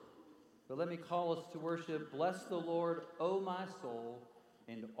But let me call us to worship. Bless the Lord, O my soul,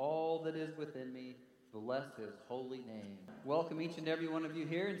 and all that is within me. Bless his holy name. Welcome each and every one of you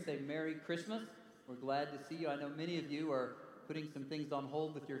here and say Merry Christmas. We're glad to see you. I know many of you are putting some things on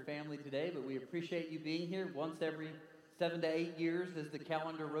hold with your family today, but we appreciate you being here. Once every 7 to 8 years as the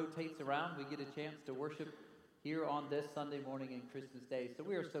calendar rotates around, we get a chance to worship here on this Sunday morning and Christmas Day. So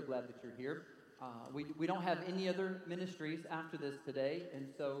we are so glad that you're here. We don't have any other ministries after this today, and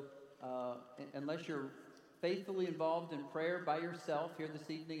so unless you're faithfully involved in prayer by yourself here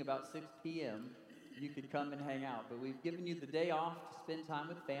this evening about 6 p.m., you could come and hang out. But we've given you the day off to spend time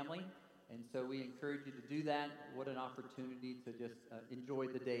with family, and so we encourage you to do that. What an opportunity to just enjoy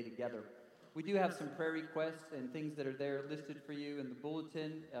the day together. We do have some prayer requests and things that are there listed for you in the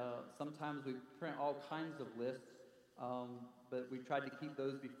bulletin. Sometimes we print all kinds of lists, but we tried to keep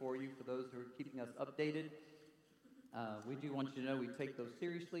those before you for those who are keeping us updated. We do want you to know we take those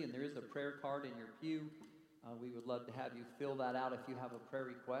seriously, and there is a prayer card in your pew. We would love to have you fill that out if you have a prayer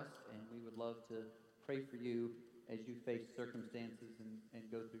request, and we would love to pray for you as you face circumstances and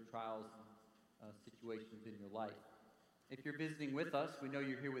go through trials and situations in your life. If you're visiting with us, we know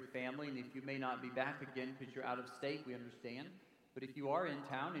you're here with family, and if you may not be back again because you're out of state, we understand. But if you are in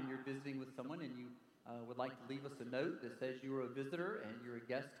town and you're visiting with someone and you would like to leave us a note that says you are a visitor and you're a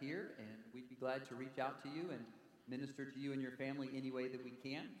guest here, and we'd be glad to reach out to you and minister to you and your family any way that we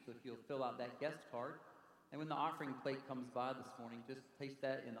can. So if you'll fill out that guest card, and when the offering plate comes by this morning, just place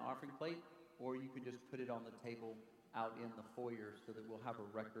that in the offering plate, or you can just put it on the table out in the foyer so that we'll have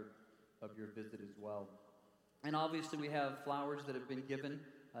a record of your visit as well. And obviously we have flowers that have been given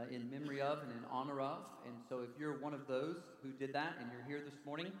in memory of and in honor of. And so if you're one of those who did that and you're here this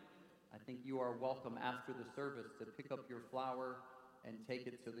morning, I think you are welcome after the service to pick up your flower and take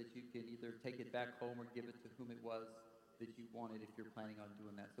it so that you can either take it back home or give it to whom it was that you wanted if you're planning on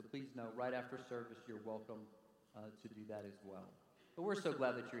doing that. So please know, right after service, you're welcome to do that as well. But we're so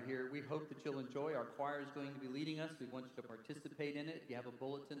glad that you're here. We hope that you'll enjoy. Our choir is going to be leading us. We want you to participate in it. If you have a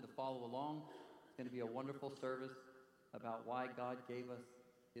bulletin to follow along, it's going to be a wonderful service about why God gave us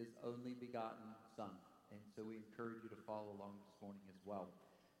his only begotten Son. And so we encourage you to follow along this morning as well.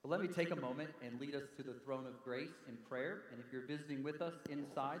 But let me take a moment and lead us to the throne of grace in prayer. And if you're visiting with us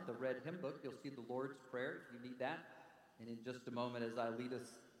inside the red hymn book, you'll see the Lord's Prayer if you need that. And in just a moment, as I lead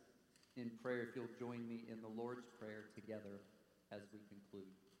us in prayer, if you'll join me in the Lord's Prayer together as we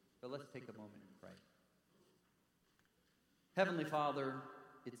conclude. But let's take a moment and pray. Heavenly Father,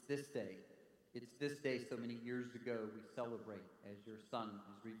 it's this day. It's this day so many years ago we celebrate as your Son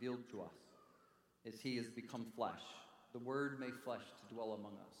is revealed to us, as he has become flesh. The Word made flesh to dwell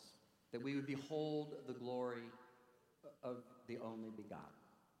among us, that we would behold the glory of the only begotten,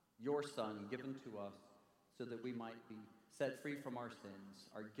 your Son given to us so that we might be set free from our sins,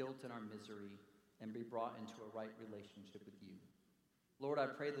 our guilt and our misery, and be brought into a right relationship with you. Lord, I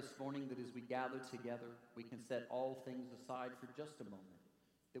pray this morning that as we gather together, we can set all things aside for just a moment,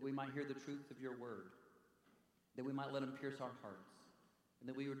 that we might hear the truth of your word, that we might let them pierce our hearts, and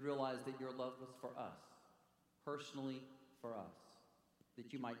that we would realize that your love was for us, personally for us,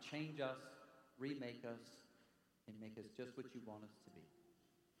 that you might change us, remake us, and make us just what you want us to be.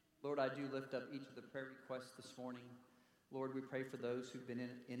 Lord, I do lift up each of the prayer requests this morning. Lord, we pray for those who've been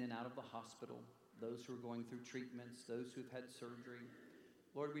in and out of the hospital, those who are going through treatments, those who've had surgery.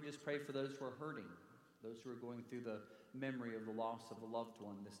 Lord, we just pray for those who are hurting, those who are going through the memory of the loss of a loved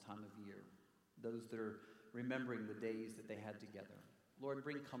one this time of year, those that are remembering the days that they had together. Lord,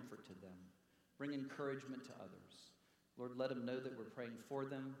 bring comfort to them. Bring encouragement to others. Lord, let them know that we're praying for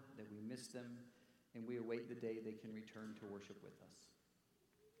them, that we miss them, and we await the day they can return to worship with us.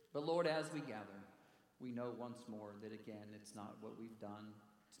 But Lord, as we gather, we know once more that, again, it's not what we've done,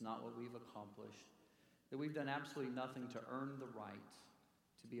 it's not what we've accomplished, that we've done absolutely nothing to earn the right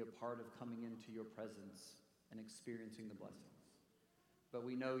to be a part of coming into your presence and experiencing the blessings. But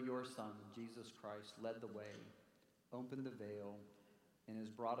we know your Son, Jesus Christ, led the way, opened the veil, and has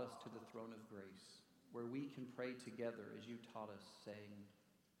brought us to the throne of grace, where we can pray together as you taught us, saying,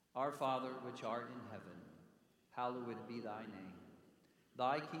 Our Father, which art in heaven, hallowed be thy name.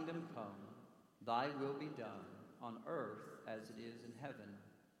 Thy kingdom come, thy will be done, on earth as it is in heaven.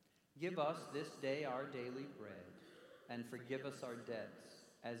 Give us this day our daily bread, and forgive us our debts,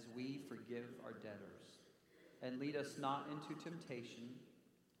 as we forgive our debtors. And lead us not into temptation,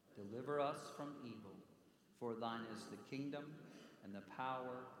 deliver us from evil. For thine is the kingdom, and the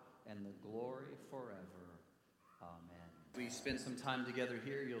power, and the glory forever. Amen. We spend some time together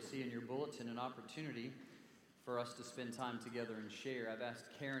here. You'll see in your bulletin an opportunity for us to spend time together and share. I've asked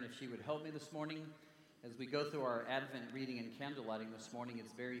Karen if she would help me this morning As we go through our Advent reading and candle lighting this morning,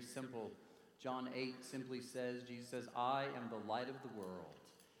 it's very simple. John 8 simply says, Jesus says, I am the light of the world.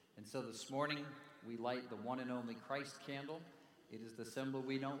 And so this morning, we light the one and only Christ candle. It is the symbol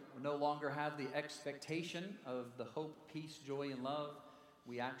we no longer have the expectation of the hope, peace, joy, and love.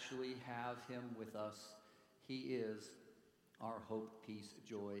 We actually have him with us. He is our hope, peace,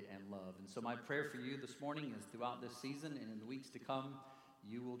 joy, and love. And so my prayer for you this morning is throughout this season and in the weeks to come,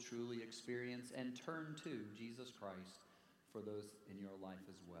 you will truly experience and turn to Jesus Christ for those in your life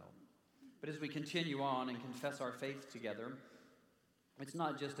as well. But as we continue on and confess our faith together, it's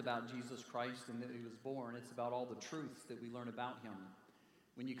not just about Jesus Christ and that he was born. It's about all the truths that we learn about him.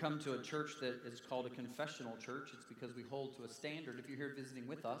 When you come to a church that is called a confessional church, it's because we hold to a standard. If you're here visiting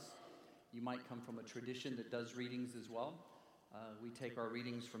with us, you might come from a tradition that does readings as well. We take our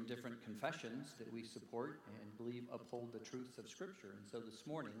readings from different confessions that we support and believe uphold the truths of Scripture. And so this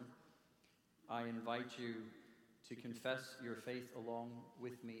morning, I invite you to confess your faith along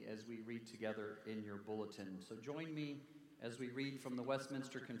with me as we read together in your bulletin. So join me as we read from the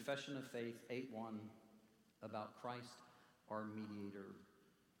Westminster Confession of Faith 8:1 about Christ, our mediator.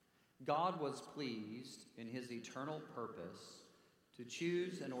 God was pleased in his eternal purpose to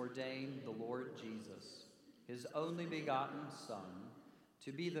choose and ordain the Lord Jesus, his only begotten Son,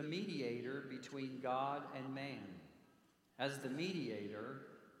 to be the mediator between God and man. As the mediator,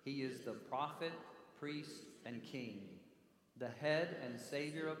 he is the prophet, priest, and king, the head and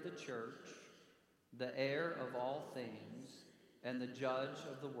savior of the church, the heir of all things, and the judge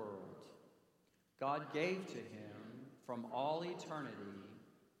of the world. God gave to him from all eternity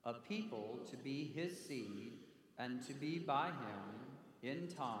a people to be his seed and to be by him in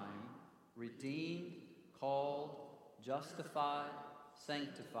time redeemed, called, justified,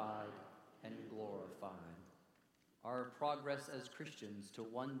 sanctified, and glorified. Our progress as Christians to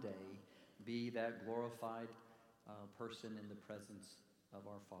one day be that glorified person in the presence of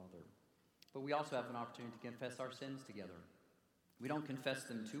our Father. But we also have an opportunity to confess our sins together. We don't confess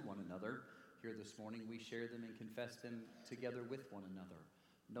them to one another here this morning. We share them and confess them together with one another,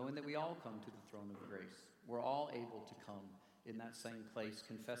 knowing that we all come to the throne of grace. We're all able to come in that same place,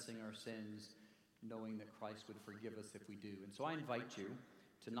 confessing our sins, knowing that Christ would forgive us if we do. And so I invite you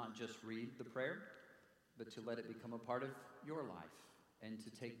to not just read the prayer, but to let it become a part of your life and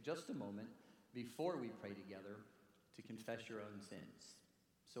to take just a moment before we pray together to confess your own sins.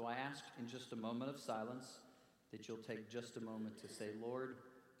 So I ask in just a moment of silence that you'll take just a moment to say, Lord,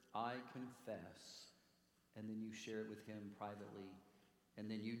 I confess, and then you share it with him privately, and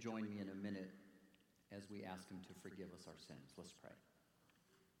then you join me in a minute as we ask him to forgive us our sins. Let's pray.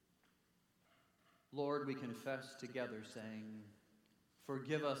 Lord, we confess together saying,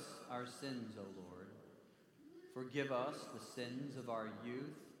 forgive us our sins, O Lord. Forgive us the sins of our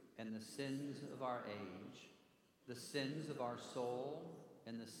youth and the sins of our age, the sins of our soul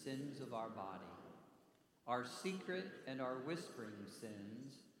and the sins of our body, our secret and our whispering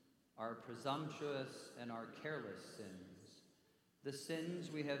sins, our presumptuous and our careless sins, the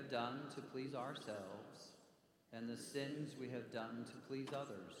sins we have done to please ourselves, and the sins we have done to please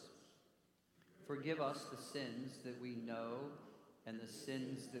others. Forgive us the sins that we know and the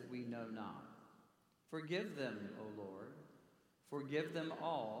sins that we know not. Forgive them, O Lord. Forgive them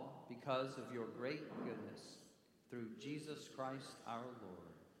all because of your great goodness, through Jesus Christ our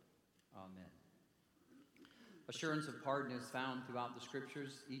Lord. Amen. Assurance of pardon is found throughout the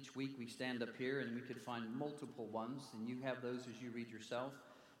Scriptures. Each week we stand up here and we could find multiple ones, and you have those as you read yourself.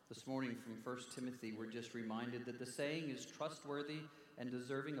 This morning from 1 Timothy, we're just reminded that the saying is trustworthy and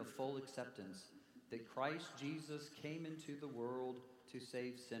deserving of full acceptance, that Christ Jesus came into the world to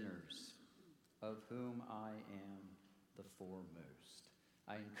save sinners, of whom I am the foremost.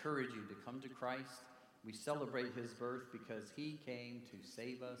 I encourage you to come to Christ. We celebrate his birth because he came to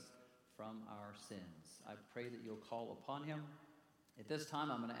save us from our sins. I pray that you'll call upon him. At this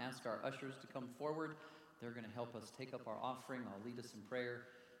time, I'm going to ask our ushers to come forward. They're going to help us take up our offering. I'll lead us in prayer,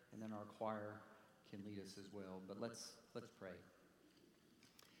 and then our choir can lead us as well. But let's pray.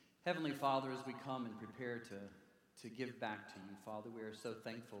 Heavenly Father, as we come and prepare to give back to you, Father, we are so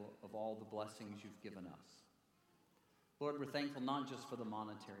thankful of all the blessings you've given us. Lord, we're thankful not just for the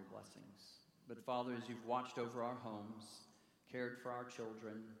monetary blessings, but Father, as you've watched over our homes, cared for our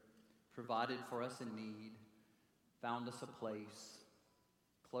children, provided for us in need, found us a place,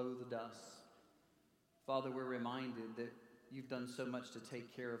 clothed us. Father, we're reminded that you've done so much to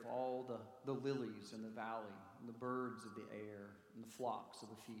take care of all the lilies in the valley, and the birds of the air, and the flocks of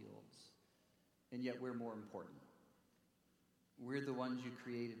the fields. And yet we're more important. We're the ones you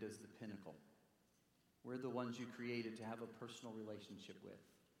created as the pinnacle. We're the ones you created to have a personal relationship with.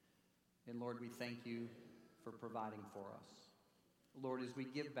 And Lord, we thank you for providing for us. Lord, as we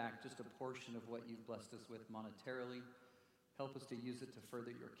give back just a portion of what you've blessed us with monetarily, help us to use it to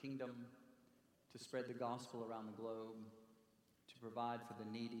further your kingdom, to spread the gospel around the globe, to provide for the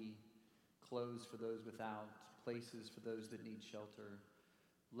needy, clothes for those without, places for those that need shelter.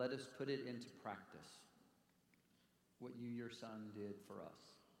 Let us put it into practice, what you, your Son, did for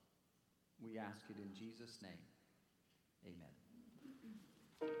us. We ask it in Jesus' name. Amen.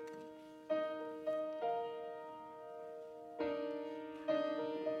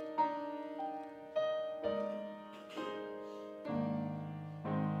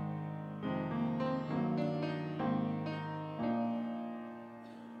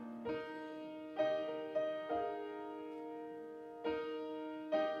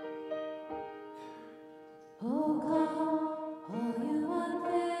 Oh, come, all you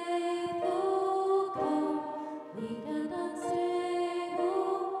unfaithful, come, weak and unstable,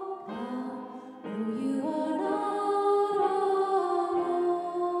 come, no, you are not alone.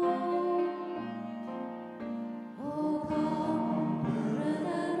 Oh, come, burdened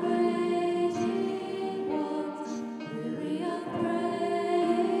and raging ones, weary of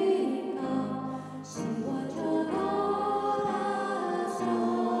praying, come, see what your God has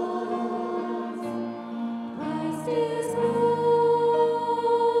done. Christ is born,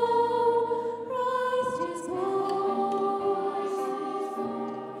 Christ is born,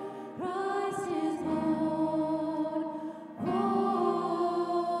 Christ is born for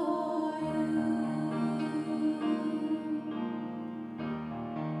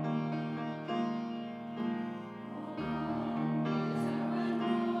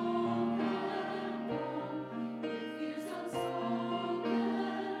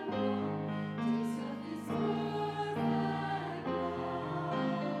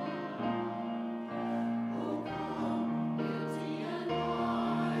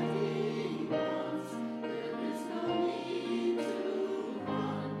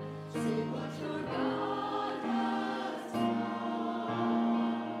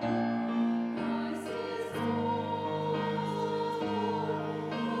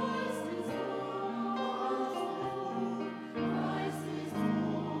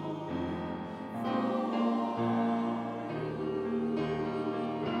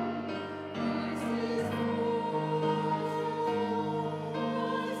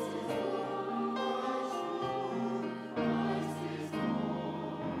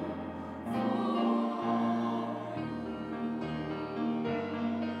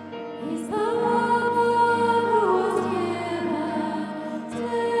He's the one who was given,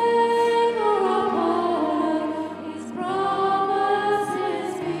 slain for upon His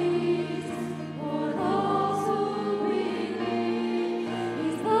promises peace for those who believe.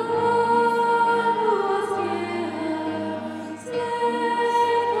 He's the one who was given,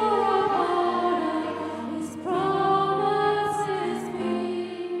 slain for upon His promises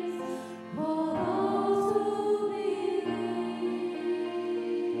peace for those who believe.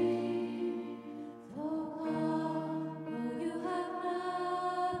 So come, though you have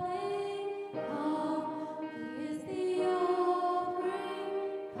nothing, come, He is the offering,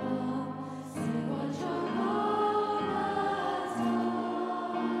 come, see what your God has done.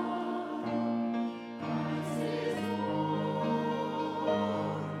 Christ is born,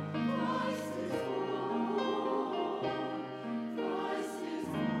 Christ is born, Christ is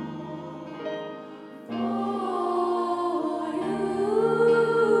born for you.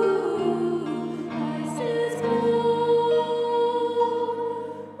 Christ is born,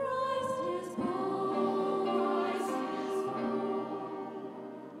 Christ is born, Christ is born,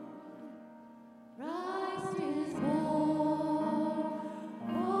 Christ is born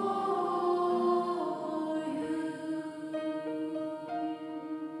for you.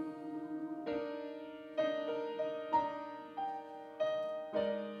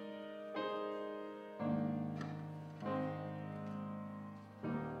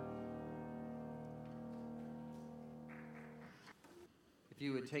 If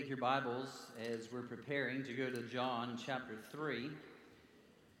you would take your Bibles as we're preparing to go to John chapter 3,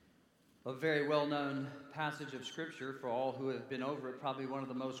 a very well-known passage of Scripture for all who have been over it, probably one of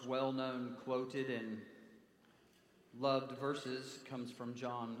the most well-known, quoted, and loved verses comes from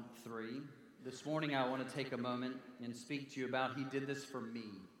John 3. This morning I want to take a moment and speak to you about He did this for me.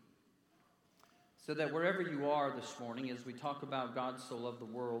 So that wherever you are this morning, as we talk about God so loved the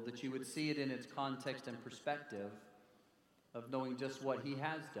world, that you would see it in its context and perspective of knowing just what He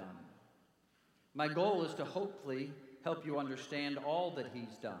has done. My goal is to hopefully help you understand all that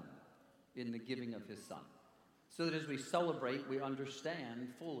He's done in the giving of His Son, so that as we celebrate, we understand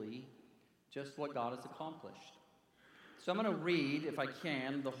fully just what God has accomplished. So I'm going to read, if I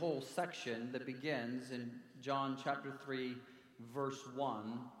can, the whole section that begins in John chapter 3, verse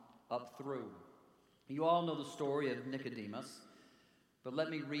 1 up through. You all know the story of Nicodemus, but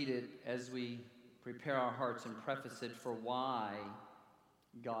let me read it as we prepare our hearts and preface it for why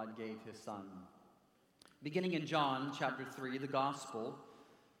God gave his Son. Beginning in John chapter 3, the Gospel,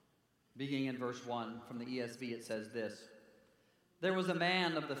 beginning in verse 1 from the ESV, it says this. There was a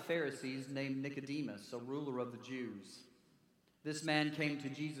man of the Pharisees named Nicodemus, a ruler of the Jews. This man came to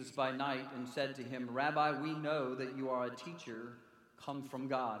Jesus by night and said to him, Rabbi, we know that you are a teacher come from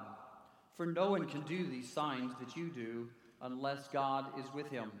God, for no one can do these signs that you do unless God is with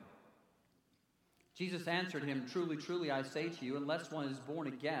him. Jesus answered him, Truly, truly, I say to you, unless one is born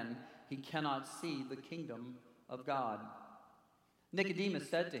again, he cannot see the kingdom of God. Nicodemus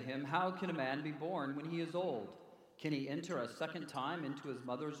said to him, How can a man be born when he is old? Can he enter a second time into his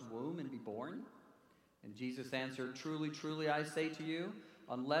mother's womb and be born? And Jesus answered, Truly, truly, I say to you,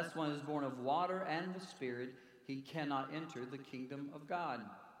 unless one is born of water and the Spirit, he cannot enter the kingdom of God.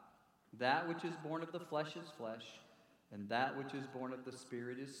 That which is born of the flesh is flesh, and that which is born of the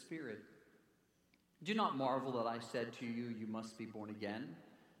Spirit is spirit. Do not marvel that I said to you, you must be born again.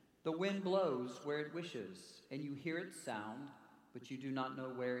 The wind blows where it wishes, and you hear its sound, but you do not know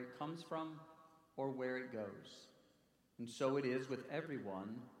where it comes from or where it goes. And so it is with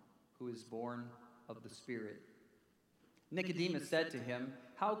everyone who is born of the Spirit. Nicodemus said to him,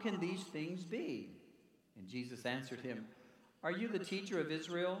 How can these things be? And Jesus answered him, Are you the teacher of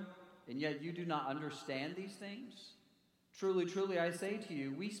Israel, and yet you do not understand these things? Truly, truly, I say to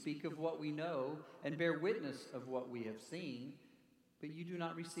you, we speak of what we know and bear witness of what we have seen, but you do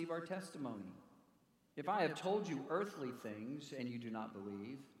not receive our testimony. If I have told you earthly things and you do not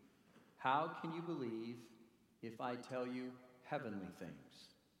believe, how can you believe if I tell you heavenly things?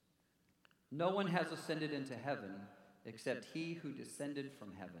 No one has ascended into heaven except he who descended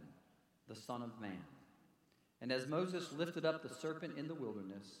from heaven, the Son of Man. And as Moses lifted up the serpent in the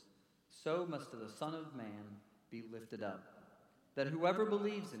wilderness, so must the Son of Man be lifted up, that whoever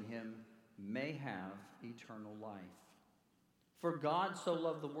believes in him may have eternal life. For God so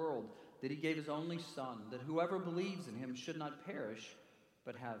loved the world that he gave his only Son, that whoever believes in him should not perish,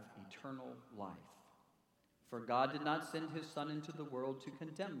 but have eternal life. For God did not send his Son into the world to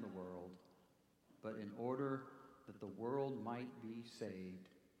condemn the world, but in order that the world might be saved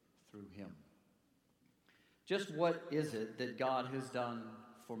through him. Just what is it that God has done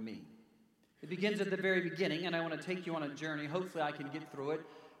for me? It begins at the very beginning, and I want to take you on a journey. Hopefully I can get through it.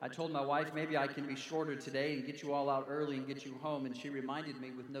 I told my wife maybe I can be shorter today and get you all out early and get you home, and she reminded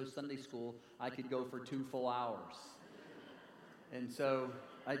me with no Sunday school, I could go for 2 full hours. And so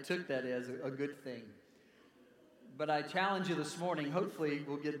I took that as a good thing. But I challenge you this morning, hopefully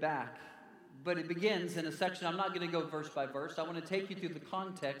we'll get back. But it begins in a section, I'm not going to go verse by verse. I want to take you through the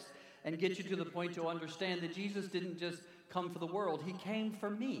context and get you to the point to understand that Jesus didn't just come for the world. He came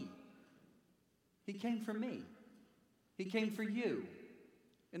for me. He came for me. He came for you.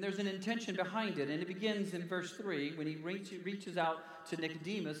 And there's an intention behind it. And it begins in verse 3 when he reaches out to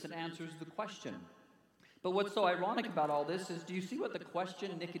Nicodemus and answers the question. But what's so ironic about all this is, do you see what the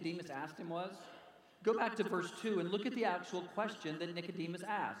question Nicodemus asked him was? Go back to verse 2 and look at the actual question that Nicodemus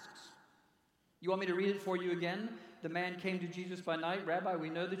asks. You want me to read it for you again? The man came to Jesus by night. Rabbi,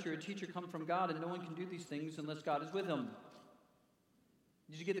 we know that you're a teacher come from God, and no one can do these things unless God is with him.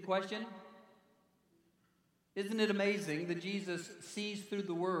 Did you get the question? Isn't it amazing that Jesus sees through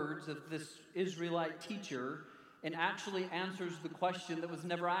the words of this Israelite teacher and actually answers the question that was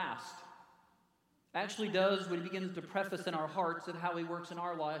never asked? Actually does when he begins to preface in our hearts of how he works in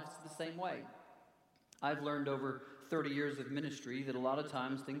our lives the same way. I've learned over 30 years of ministry that a lot of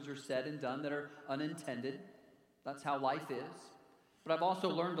times things are said and done that are unintended. That's how life is. But I've also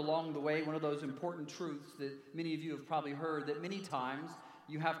learned along the way one of those important truths that many of you have probably heard, that many times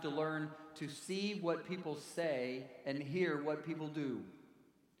you have to learn to see what people say and hear what people do.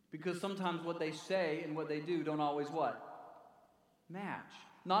 Because sometimes what they say and what they do don't always what? Match.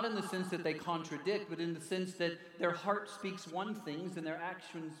 Not in the sense that they contradict, but in the sense that their heart speaks one thing and their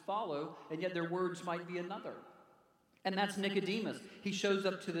actions follow, and yet their words might be another. And that's Nicodemus. He shows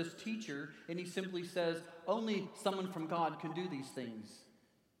up to this teacher and he simply says, only someone from God can do these things.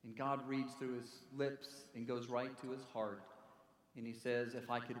 And God reads through his lips and goes right to his heart. And he says, if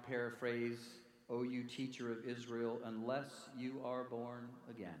I could paraphrase, O you teacher of Israel, unless you are born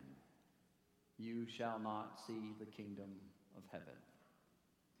again, you shall not see the kingdom of heaven.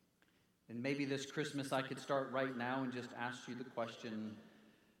 And maybe this Christmas I could start right now and just ask you the question,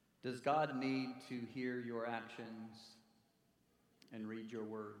 does God need to hear your actions and read your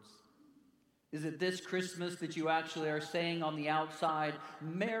words? Is it this Christmas that you actually are saying on the outside,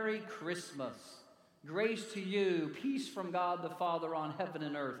 Merry Christmas, grace to you, peace from God the Father on heaven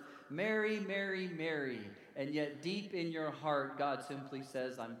and earth, Mary, Mary, Mary, and yet deep in your heart, God simply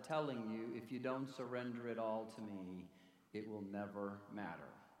says, I'm telling you, if you don't surrender it all to me, it will never matter.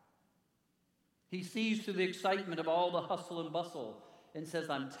 He sees through the excitement of all the hustle and bustle and says,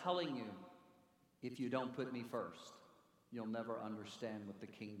 I'm telling you, if you don't put me first, you'll never understand what the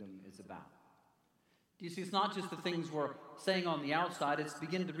kingdom is about. You see, it's not just the things we're saying on the outside, it's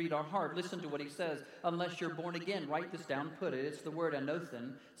begin to read our heart. Listen to what he says, unless you're born again. Write this down, put it. It's the word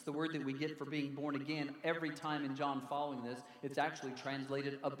anothen. It's the word that we get for being born again. Every time in John following this, it's actually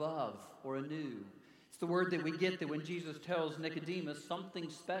translated above or anew. It's the word that we get that when Jesus tells Nicodemus, something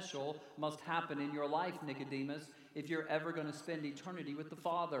special must happen in your life, Nicodemus, if you're ever going to spend eternity with the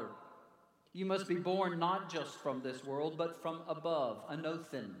Father. You must be born not just from this world, but from above,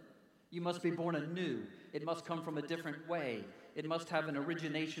 anothen. You must be born anew. It must come from a different way. It must have an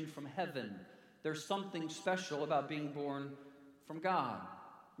origination from heaven. There's something special about being born from God.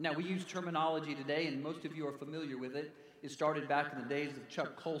 Now, we use terminology today, and most of you are familiar with it. It started back in the days of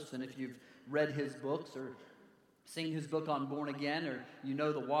Chuck Colson, if you've read his books or seen his book on Born Again, or you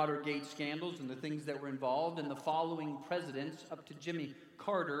know the Watergate scandals and the things that were involved, and the following presidents up to Jimmy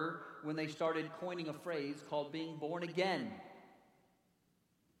Carter when they started coining a phrase called being born again.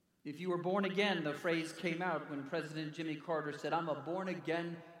 If you were born again, the phrase came out when President Jimmy Carter said, I'm a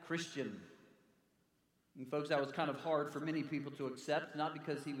born-again Christian. And folks, that was kind of hard for many people to accept, not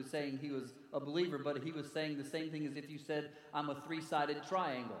because he was saying he was a believer, but he was saying the same thing as if you said, I'm a three-sided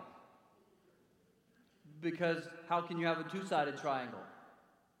triangle. Because how can you have a two-sided triangle?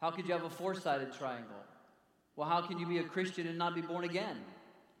 How could you have a four-sided triangle? Well, how can you be a Christian and not be born again?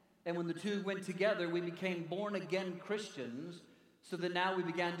 And when the two went together, we became born-again Christians. So that now we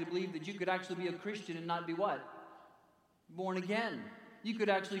began to believe that you could actually be a Christian and not be what? Born again. You could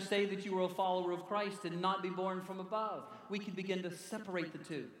actually say that you were a follower of Christ and not be born from above. We could begin to separate the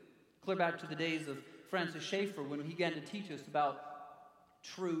two. Clear back to the days of Francis Schaeffer when he began to teach us about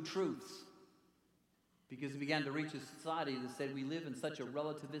true truths. Because he began to reach a society that said we live in such a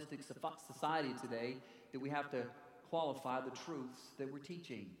relativistic society today that we have to qualify the truths that we're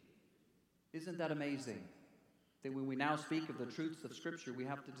teaching. Isn't that amazing? That when we now speak of the truths of Scripture, we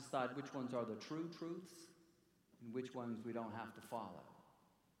have to decide which ones are the true truths and which ones we don't have to follow.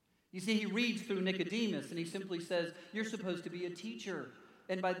 You see, he reads through Nicodemus and he simply says, you're supposed to be a teacher.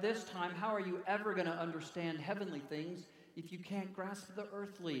 And by this time, how are you ever going to understand heavenly things if you can't grasp the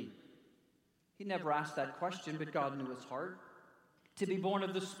earthly? He never asked that question, but God knew his heart. To be born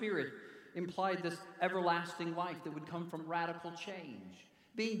of the Spirit implied this everlasting life that would come from radical change.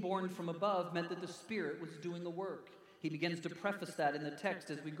 Being born from above meant that the Spirit was doing the work. He begins to preface that in the text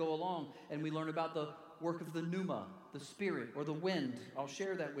as we go along, and we learn about the work of the pneuma, the Spirit, or the wind. I'll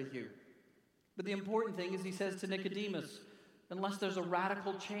share that with you. But the important thing is he says to Nicodemus, unless there's a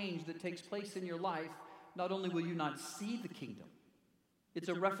radical change that takes place in your life, not only will you not see the kingdom, it's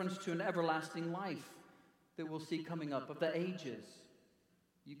a reference to an everlasting life that we'll see coming up of the ages.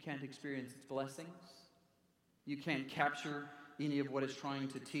 You can't experience its blessings. You can't capture any of what it's trying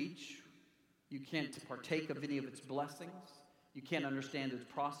to teach. You can't partake of any of its blessings. You can't understand its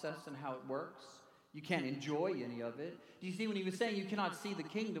process and how it works. You can't enjoy any of it. Do you see when he was saying you cannot see the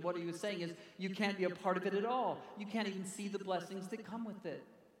kingdom, what he was saying is you can't be a part of it at all. You can't even see the blessings that come with it.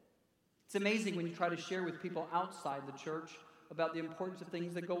 It's amazing when you try to share with people outside the church about the importance of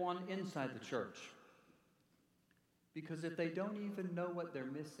things that go on inside the church. Because if they don't even know what they're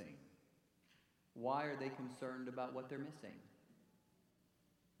missing, why are they concerned about what they're missing?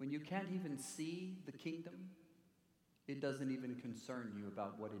 When you can't even see the kingdom, it doesn't even concern you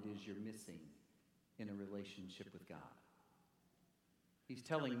about what it is you're missing in a relationship with God. He's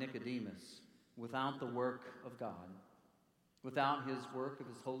telling Nicodemus, without the work of God, without his work of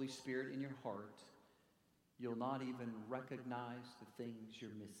his Holy Spirit in your heart, you'll not even recognize the things you're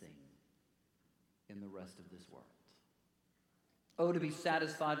missing in the rest of this world. Oh, to be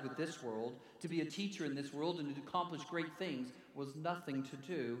satisfied with this world, to be a teacher in this world, and to accomplish great things was nothing to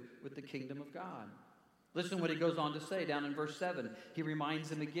do with the kingdom of God. Listen what he goes on to say down in verse 7. He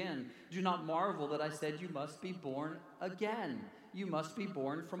reminds him again, do not marvel that I said you must be born again. You must be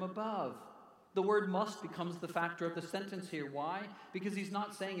born from above. The word must becomes the factor of the sentence here. Why? Because he's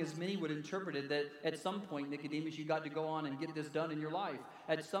not saying, as many would interpret it, that at some point, Nicodemus, you got to go on and get this done in your life.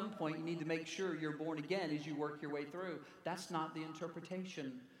 At some point, you need to make sure you're born again as you work your way through. That's not the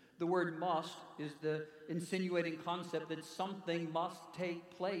interpretation. The word must is the insinuating concept that something must take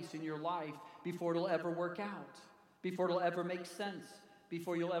place in your life before it'll ever work out, before it'll ever make sense.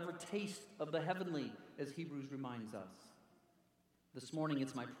 before you'll ever taste of the heavenly, as Hebrews reminds us. This morning,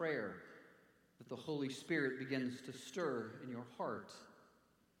 it's my prayer that the Holy Spirit begins to stir in your heart,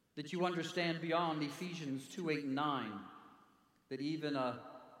 that you understand beyond Ephesians 2:8 and 9, that even a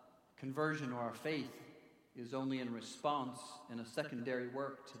conversion or a faith is only in response and a secondary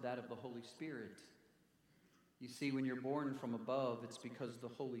work to that of the Holy Spirit. You see, when you're born from above, it's because the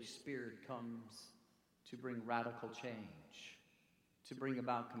Holy Spirit comes to bring radical change, to bring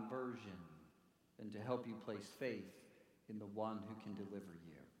about conversion, and to help you place faith in the one who can deliver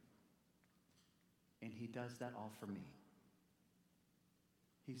you. And he does that all for me.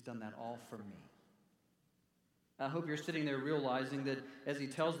 He's done that all for me. I hope you're sitting there realizing that as he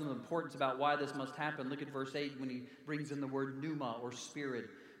tells them the importance about why this must happen, look at verse 8 when he brings in the word pneuma or spirit.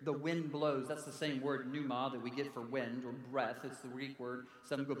 The wind blows. That's the same word pneuma that we get for wind or breath. It's the Greek word.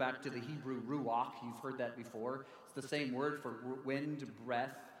 Some go back to the Hebrew ruach. You've heard that before. It's the same word for wind,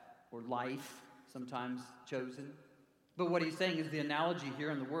 breath, or life, sometimes chosen. But what he's saying is the analogy here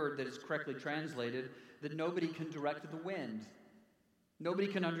in the word that is correctly translated, that nobody can direct the wind. Nobody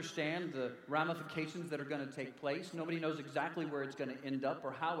can understand the ramifications that are going to take place. Nobody knows exactly where it's going to end up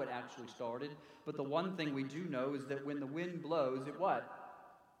or how it actually started. But the one thing we do know is that when the wind blows, it what?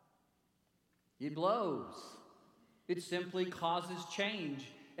 It blows. It simply causes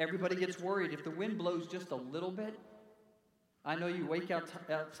change. Everybody gets worried. If the wind blows just a little bit, I know you wake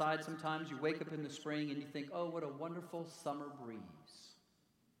outside sometimes, you wake up in the spring and you think, oh, what a wonderful summer breeze.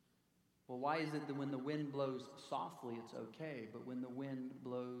 Well, why is it that when the wind blows softly, it's okay, but when the wind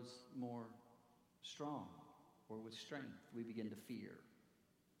blows more strong or with strength, we begin to fear?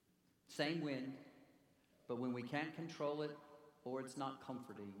 Same wind, but when we can't control it or it's not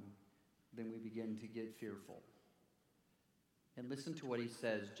comforting, then we begin to get fearful. And listen to what he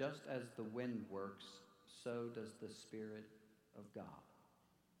says, just as the wind works, so does the Spirit of God.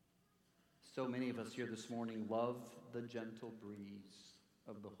 So many of us here this morning love the gentle breeze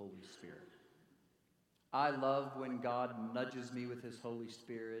of the Holy Spirit. I love when God nudges me with his Holy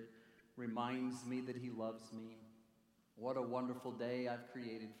Spirit, reminds me that he loves me. What a wonderful day I've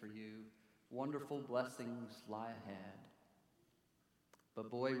created for you. Wonderful blessings lie ahead. But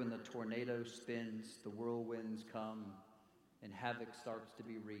boy, when the tornado spins, the whirlwinds come, and havoc starts to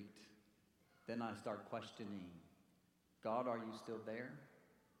be wreaked, then I start questioning, God, are you still there?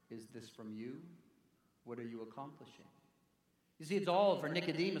 Is this from you? What are you accomplishing? You see, it's all for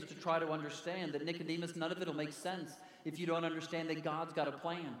Nicodemus to try to understand that Nicodemus, none of it will make sense if you don't understand that God's got a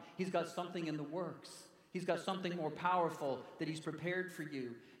plan. He's got something in the works. He's got something more powerful that he's prepared for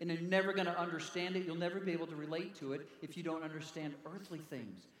you. And you're never going to understand it. You'll never be able to relate to it if you don't understand earthly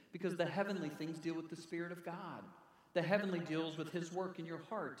things. Because the heavenly things deal with the Spirit of God. The heavenly deals with his work in your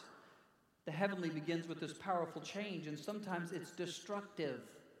heart. The heavenly begins with this powerful change, and sometimes it's destructive.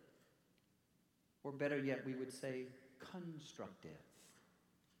 Or better yet, we would say constructive.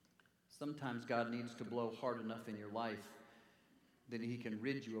 Sometimes God needs to blow hard enough in your life that he can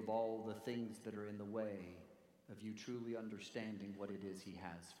rid you of all the things that are in the way of you truly understanding what it is he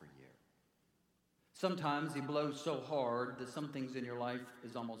has for you. Sometimes he blows so hard that some things in your life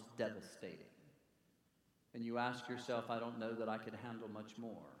is almost devastating. And you ask yourself, I don't know that I could handle much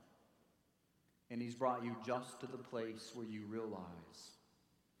more. And he's brought you just to the place where you realize,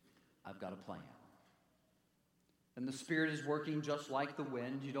 I've got a plan. And the Spirit is working just like the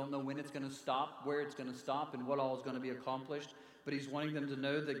wind. You don't know when it's going to stop, where it's going to stop, and what all is going to be accomplished. But he's wanting them to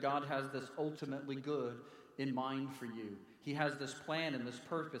know that God has this ultimately good in mind for you. He has this plan and this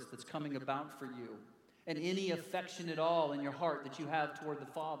purpose that's coming about for you. And any affection at all in your heart that you have toward the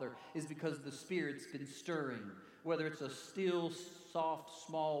Father is because the Spirit's been stirring. Whether it's a still, soft,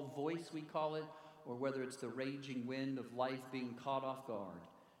 small voice, we call it, or whether it's the raging wind of life being caught off guard.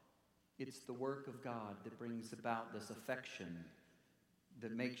 It's the work of God that brings about this affection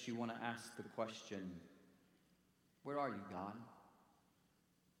that makes you want to ask the question, where are you, God?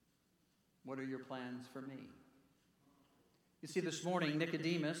 What are your plans for me? You see, this morning,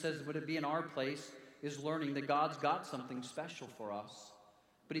 Nicodemus, as would it be in our place, is learning that God's got something special for us.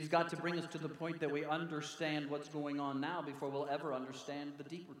 But he's got to bring us to the point that we understand what's going on now before we'll ever understand the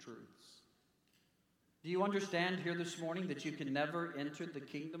deeper truths. Do you understand here this morning that you can never enter the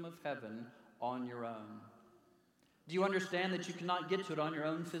kingdom of heaven on your own? Do you understand that you cannot get to it on your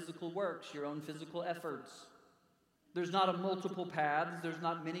own physical works, your own physical efforts? There's not a multiple paths, there's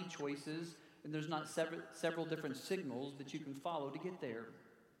not many choices, and there's not several different signals that you can follow to get there.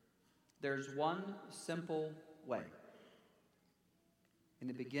 There's one simple way. And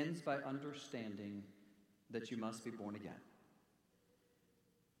it begins by understanding that you must be born again.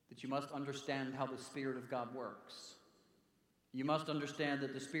 That you must understand how the Spirit of God works. You must understand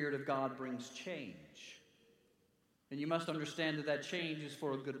that the Spirit of God brings change. And you must understand that that change is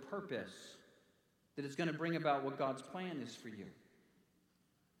for a good purpose, that it's going to bring about what God's plan is for you.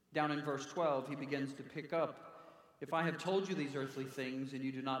 Down in verse 12, he begins to pick up, if I have told you these earthly things and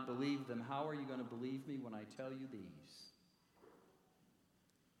you do not believe them, how are you going to believe me when I tell you these?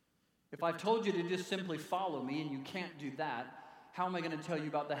 If I've told you to just simply follow me and you can't do that, how am I going to tell you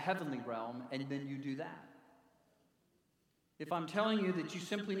about the heavenly realm and then you do that? If I'm telling you that you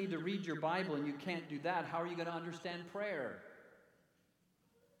simply need to read your Bible and you can't do that, how are you going to understand prayer?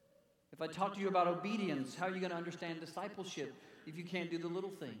 If I talk to you about obedience, how are you going to understand discipleship if you can't do the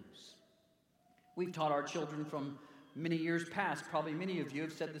little things? We've taught our children from many years past, probably many of you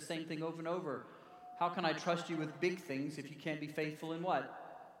have said the same thing over and over. How can I trust you with big things if you can't be faithful in what?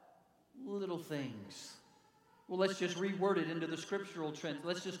 Little things. Well, let's just reword it into the scriptural trends.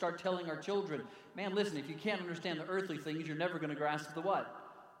 Let's just start telling our children, man, listen, if you can't understand the earthly things, you're never going to grasp the what?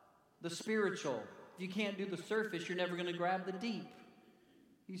 The spiritual. If you can't do the surface, you're never going to grab the deep.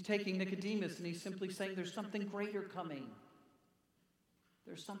 He's taking Nicodemus and he's simply saying there's something greater coming.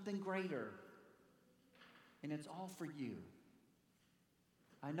 There's something greater. And it's all for you.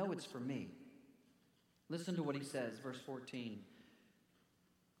 I know it's for me. Listen to what he says, verse 14.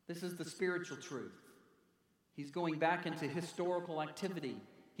 This is the spiritual truth. He's going back into historical activity.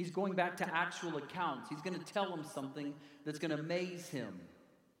 He's going back to actual accounts. He's going to tell them something that's going to amaze him.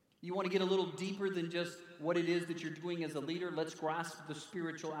 You want to get a little deeper than just what it is that you're doing as a leader? Let's grasp the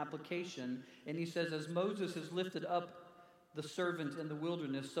spiritual application. And he says, as Moses has lifted up the servant in the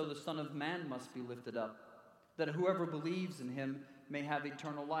wilderness, so the Son of Man must be lifted up, that whoever believes in him may have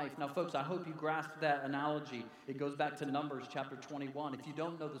eternal life. Now, folks, I hope you grasp that analogy. It goes back to Numbers chapter 21. If you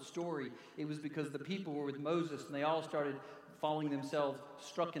don't know the story, it was because the people were with Moses and they all started falling themselves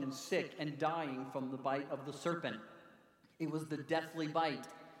struck and sick and dying from the bite of the serpent. It was the deathly bite.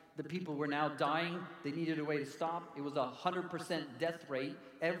 The people were now dying. They needed a way to stop. It was 100% death rate.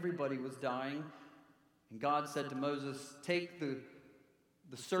 Everybody was dying. And God said to Moses, take the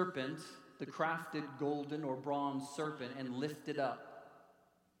serpent, the crafted golden or bronze serpent, and lift it up.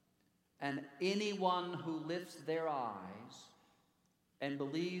 And anyone who lifts their eyes and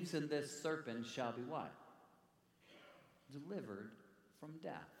believes in this serpent shall be what? Delivered from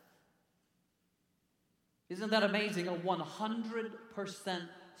death. Isn't that amazing? A 100%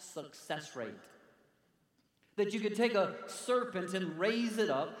 success rate. That you could take a serpent and raise it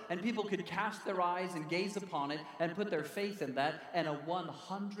up, and people could cast their eyes and gaze upon it and put their faith in that, and a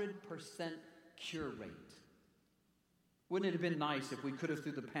 100% cure rate. Wouldn't it have been nice if we could have,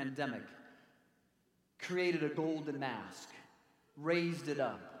 through the pandemic, created a golden mask, raised it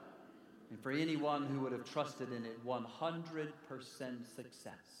up, and for anyone who would have trusted in it, 100%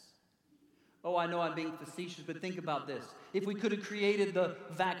 success. Oh, I know I'm being facetious, but think about this. If we could have created the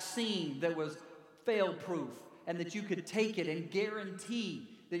vaccine that was fail-proof, and that you could take it and guarantee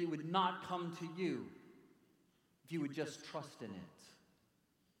that it would not come to you if you would just trust in it.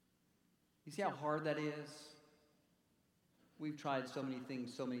 You see how hard that is? We've tried so many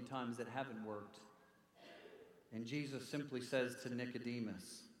things so many times that haven't worked. And Jesus simply says to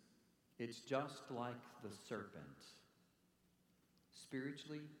Nicodemus, it's just like the serpent.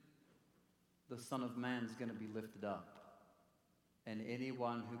 Spiritually, the Son of Man is going to be lifted up. And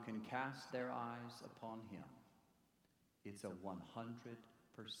anyone who can cast their eyes upon him, it's a 100%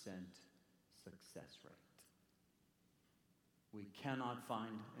 success rate. We cannot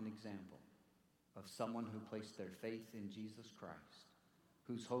find an example of someone who placed their faith in Jesus Christ,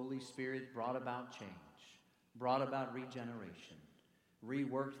 whose Holy Spirit brought about change, brought about regeneration,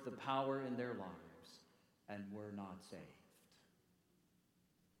 reworked the power in their lives, and were not saved.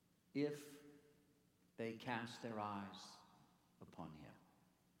 If they cast their eyes upon him.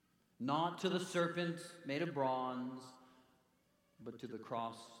 Not to the serpent made of bronze, but to the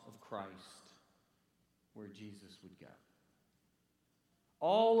cross of Christ, where Jesus would go.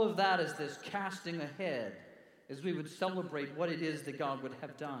 All of that is this casting ahead as we would celebrate what it is that God would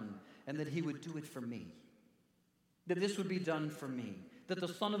have done, and that he would do it for me. That this would be done for me. That the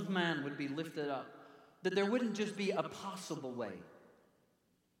Son of Man would be lifted up. That there wouldn't just be a possible way.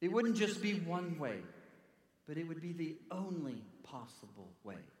 It wouldn't just be one way, but it would be the only possible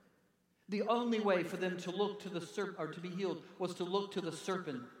way. The only way for them to look to the serpent, or to be healed, was to look to the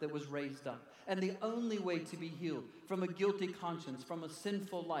serpent that was raised up. And the only way to be healed from a guilty conscience, from a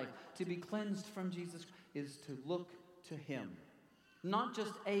sinful life, to be cleansed from Jesus, is to look to him. Not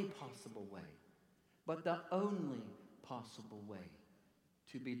just a possible way, but the only possible way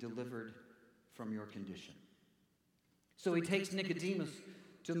to be delivered from your condition. So he takes Nicodemus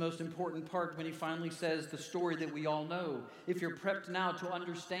to the most important part when he finally says the story that we all know. If you're prepped now to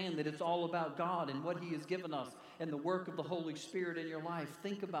understand that it's all about God and what he has given us and the work of the Holy Spirit in your life,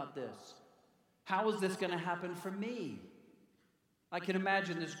 think about this. How is this going to happen for me? I can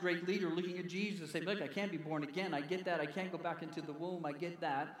imagine this great leader looking at Jesus saying, look, I can't be born again. I get that. I can't go back into the womb. I get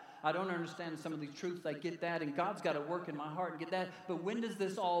that. I don't understand some of these truths. I get that. And God's got to work in my heart and get that. But when does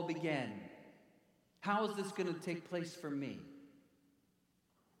this all begin? How is this going to take place for me?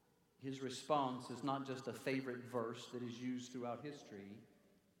 His response is not just a favorite verse that is used throughout history.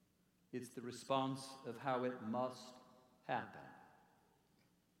 It's the response of how it must happen.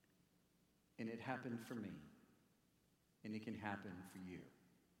 And it happened for me. And it can happen for you.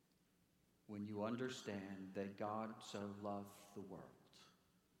 When you understand that God so loved the world,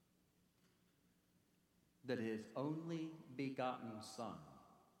 that his only begotten Son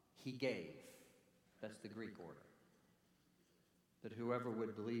he gave. That's the Greek order. That whoever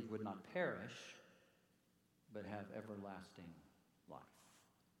would believe would not perish, but have everlasting life.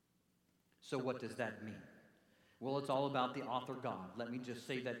 So what does that mean? Well, it's all about the author God. Let me just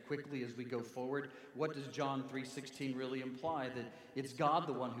say that quickly as we go forward. What does John 3:16 really imply? That it's God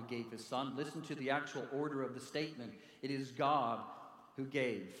the one who gave his Son. Listen to the actual order of the statement. It is God who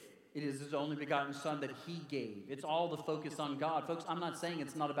gave. It is his only begotten Son that he gave. It's all the focus on God. Folks, I'm not saying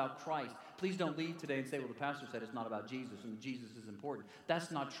it's not about Christ. Please don't leave today and say, well, the pastor said it's not about Jesus and Jesus is important.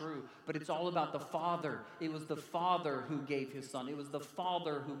 That's not true. But it's all about the Father. It was the Father who gave his Son. It was the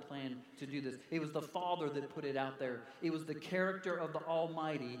Father who planned to do this. It was the Father that put it out there. It was the character of the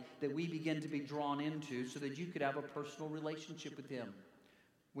Almighty that we begin to be drawn into so that you could have a personal relationship with him.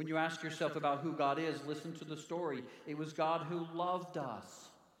 When you ask yourself about who God is, listen to the story. It was God who loved us.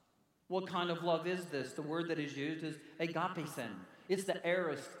 What kind of love is this? The word that is used is agapesen. It's the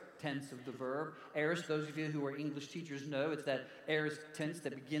aorist tense of the verb. Aorist, those of you who are English teachers know, it's that aorist tense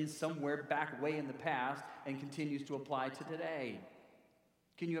that begins somewhere back way in the past and continues to apply to today.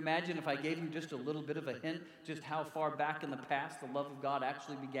 Can you imagine if I gave you just a little bit of a hint just how far back in the past the love of God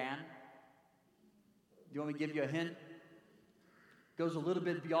actually began? Do you want me to give you a hint? It goes a little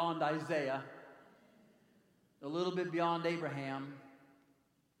bit beyond Isaiah, a little bit beyond Abraham.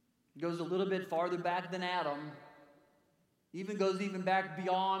 It goes a little bit farther back than Adam. Even goes back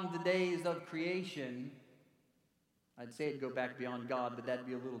beyond the days of creation. I'd say it'd go back beyond God, but that'd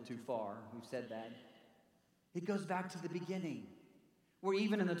be a little too far. We've said that. It goes back to the beginning, where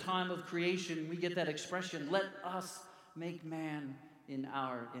even in the time of creation, we get that expression, let us make man in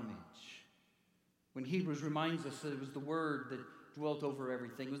our image. When Hebrews reminds us that it was the Word that dwelt over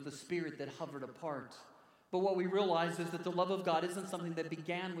everything, it was the Spirit that hovered apart. But what we realize is that the love of God isn't something that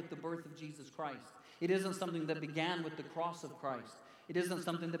began with the birth of Jesus Christ. It isn't something that began with the cross of Christ. It isn't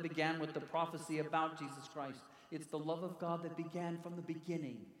something that began with the prophecy about Jesus Christ. It's the love of God that began from the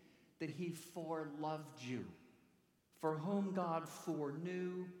beginning, that he foreloved you. For whom God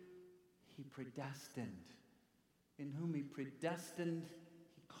foreknew, he predestined. In whom he predestined,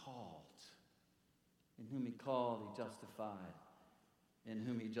 he called. In whom he called, he justified. In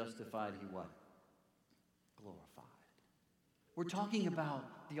whom he justified, he what? Glorified. We're talking about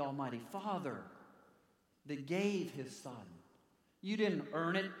the Almighty Father that gave his Son. You didn't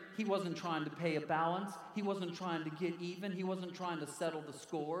earn it. He wasn't trying to pay a balance. He wasn't trying to get even. He wasn't trying to settle the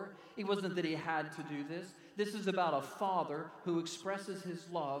score. It wasn't that he had to do this. This is about a father who expresses his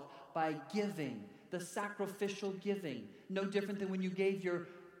love by giving, the sacrificial giving. No different than when you gave your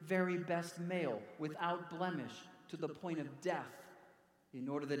very best male without blemish to the point of death in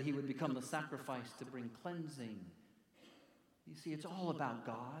order that he would become the sacrifice to bring cleansing. You see, it's all about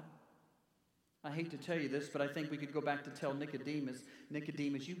God. I hate to tell you this, but I think we could go back to tell Nicodemus,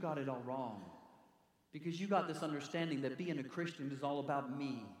 you got it all wrong. Because you got this understanding that being a Christian is all about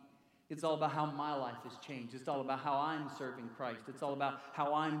me. It's all about how my life has changed. It's all about how I'm serving Christ. It's all about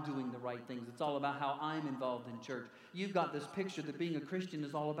how I'm doing the right things. It's all about how I'm involved in church. You've got this picture that being a Christian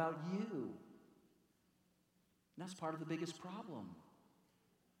is all about you. And that's part of the biggest problem.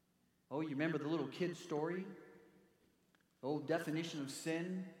 Oh, you remember the little kid story? The old definition of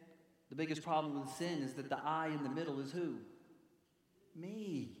sin? The biggest problem with sin is that the I in the middle is who?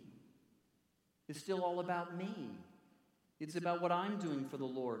 Me. It's still all about me. It's about what I'm doing for the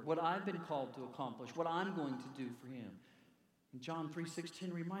Lord, what I've been called to accomplish, what I'm going to do for him. And John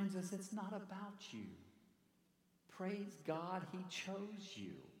 3:16 reminds us it's not about you. Praise God, he chose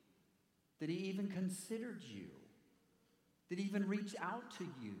you. That he even considered you. That he even reached out to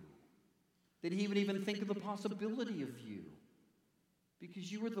you. That he would even think of the possibility of you.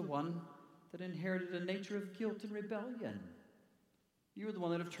 Because you were the one that inherited a nature of guilt and rebellion. You were the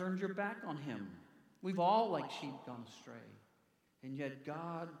one that have turned your back on him. We've all, like sheep, gone astray. And yet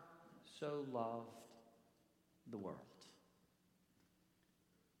God so loved the world.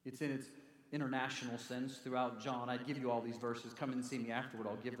 It's in its international sense throughout John. I'd give you all these verses. Come and see me afterward.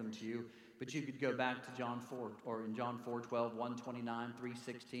 I'll give them to you. But you could go back to John 4, or in John 4:12, 1:29,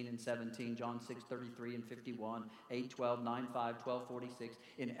 3:16 and 17, John 6:33 and 51, 8:12, 9:5, 12:46.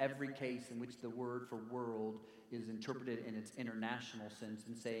 In every case in which the word for world is interpreted in its international sense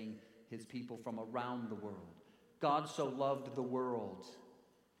and saying his people from around the world. God so loved the world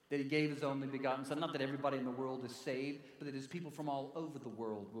that he gave his only begotten Son. Not that everybody in the world is saved, but that his people from all over the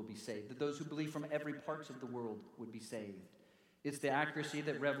world will be saved. That those who believe from every parts of the world would be saved. It's the accuracy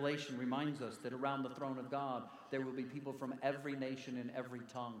that Revelation reminds us that around the throne of God, there will be people from every nation and every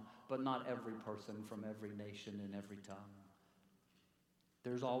tongue, but not every person from every nation and every tongue.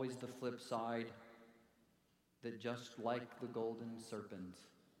 There's always the flip side that just like the golden serpent,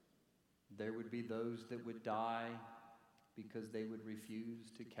 there would be those that would die because they would refuse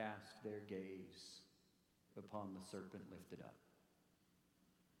to cast their gaze upon the serpent lifted up.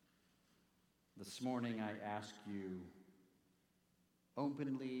 This morning I ask you,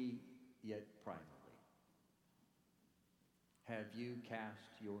 openly yet privately, have you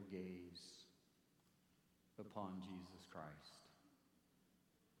cast your gaze upon Jesus Christ?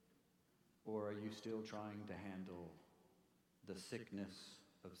 Or are you still trying to handle the sickness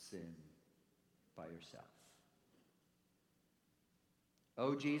of sin by yourself?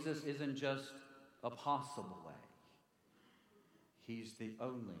 Oh, Jesus isn't just a possible way. He's the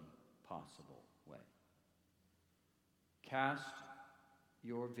only possible way. Cast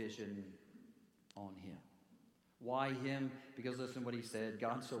your vision on him. Why him? Because listen what he said.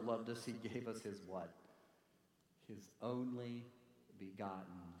 God so loved us, he gave us his what? His only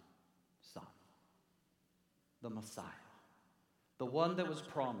begotten Son. The Messiah. The one that was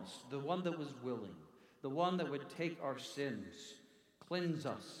promised. The one that was willing. The one that would take our sins, cleanse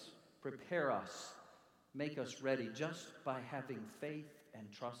us, prepare us, make us ready just by having faith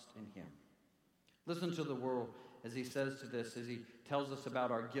and trust in him. Listen to the world as he says to this, as he tells us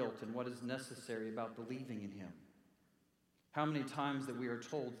about our guilt and what is necessary about believing in him. How many times that we are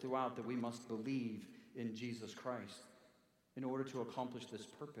told throughout that we must believe in Jesus Christ in order to accomplish this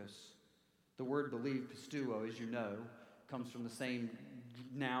purpose. The word believe, pisteuo, as you know, comes from the same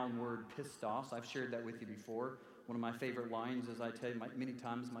noun word pistos. I've shared that with you before. One of my favorite lines, as I tell you, many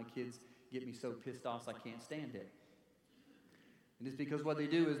times my kids get me so pissed off I can't stand it. And it's because what they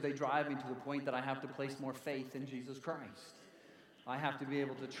do is they drive me to the point that I have to place more faith in Jesus Christ. I have to be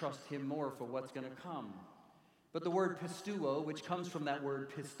able to trust him more for what's going to come. But the word pisteuo, which comes from that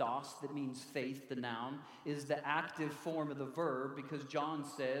word pistos, that means faith, the noun, is the active form of the verb because John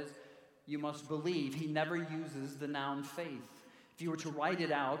says you must believe. He never uses the noun faith. If you were to write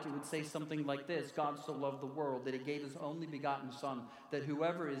it out, it would say something like this: God so loved the world that he gave his only begotten Son, that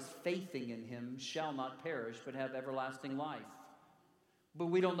whoever is faithing in him shall not perish but have everlasting life. But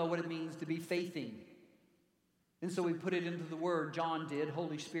we don't know what it means to be faithing. And so we put it into the word, John did,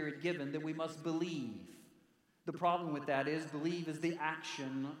 Holy Spirit given, that we must believe. The problem with that is believe is the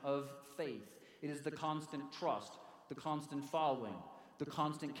action of faith. It is the constant trust, the constant following, the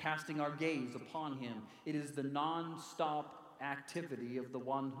constant casting our gaze upon him. It is the non-stop activity of the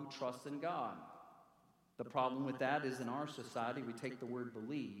one who trusts in God. The problem with that is in our society, we take the word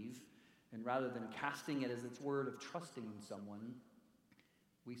believe, and rather than casting it as its word of trusting in someone,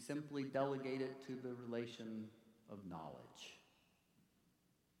 we simply delegate it to the relation of knowledge.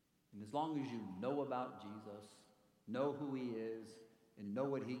 And as long as you know about Jesus, know who he is, and know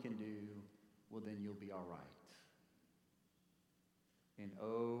what he can do, well, then you'll be all right. And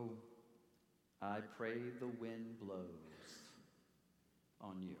oh, I pray the wind blows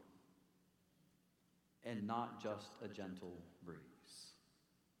on you, and not just a gentle breeze,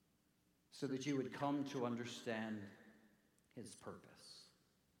 so that you would come to understand his purpose,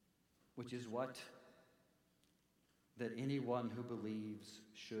 which is what? That anyone who believes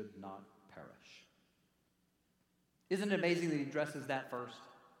should not perish. Isn't it amazing that he addresses that first?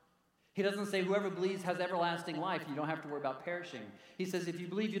 He doesn't say whoever believes has everlasting life. You don't have to worry about perishing. He says if you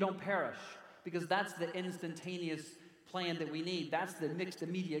believe, you don't perish, because that's the instantaneous plan that we need. That's the mixed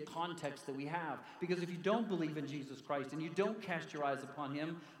immediate context that we have. Because if you don't believe in Jesus Christ and you don't cast your eyes upon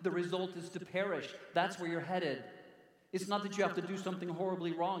him, the result is to perish. That's where you're headed. It's not that you have to do something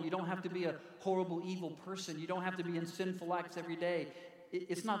horribly wrong. You don't have to be a horrible, evil person. You don't have to be in sinful acts every day.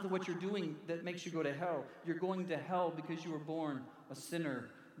 It's not that what you're doing that makes you go to hell. You're going to hell because you were born a sinner,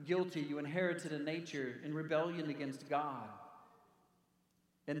 guilty. You inherited a nature in rebellion against God.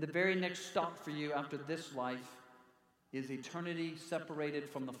 And the very next stop for you after this life is eternity separated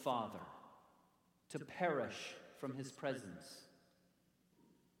from the Father, to perish from his presence.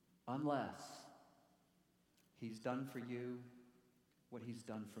 unless he's done for you what he's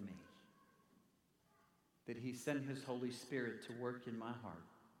done for me. That he sent his Holy Spirit to work in my heart,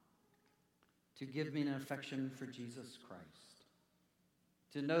 to give me an affection for Jesus Christ,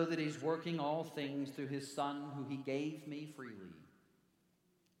 to know that he's working all things through his Son who he gave me freely,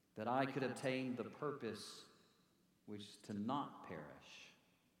 that I could obtain the purpose which is to not perish,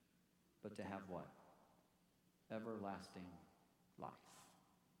 but to have what? Everlasting life.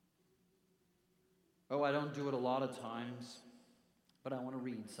 Oh, I don't do it a lot of times, but I want to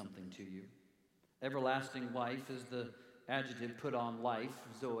read something to you. Everlasting life is the adjective put on life,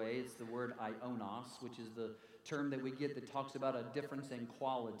 zoe. It's the word ionos, which is the term that we get that talks about a difference in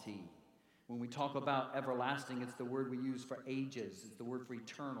quality. When we talk about everlasting, it's the word we use for ages. It's the word for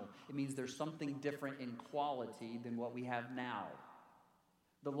eternal. It means there's something different in quality than what we have now.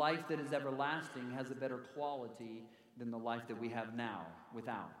 The life that is everlasting has a better quality than the life that we have now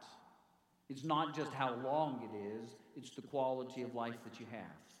without. It's not just how long it is, it's the quality of life that you have.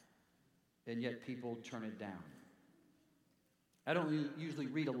 And yet people turn it down. I don't usually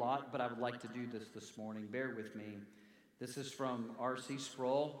read a lot, but I would like to do this morning. Bear with me. This is from R.C.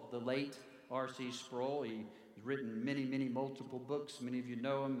 Sproul, the late R.C. Sproul. He's written many, multiple books. Many of you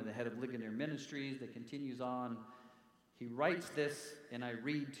know him, the head of Ligonier Ministries that continues on. He writes this, and I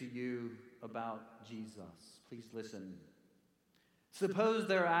read to you about Jesus. Please listen. Suppose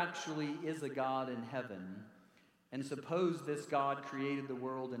there actually is a God in heaven, and suppose this God created the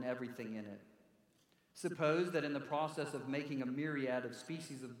world and everything in it. Suppose that in the process of making a myriad of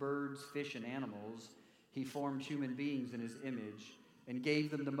species of birds, fish, and animals, he formed human beings in his image and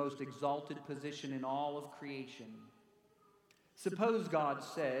gave them the most exalted position in all of creation. Suppose God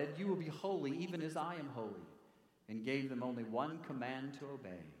said, "You will be holy even as I am holy," and gave them only one command to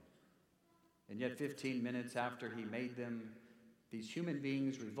obey. And yet 15 minutes after he made them, these human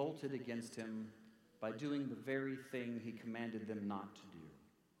beings revolted against him by doing the very thing he commanded them not to do.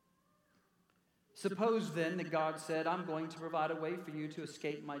 Suppose then that God said, "I'm going to provide a way for you to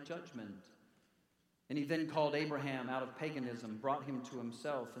escape my judgment." And he then called Abraham out of paganism, brought him to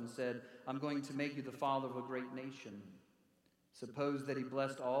himself, and said, "I'm going to make you the father of a great nation." Suppose that he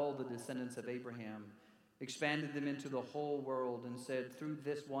blessed all the descendants of Abraham, expanded them into the whole world, and said, "Through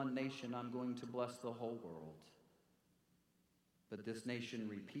this one nation I'm going to bless the whole world." But this nation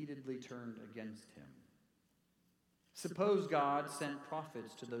repeatedly turned against him. Suppose God sent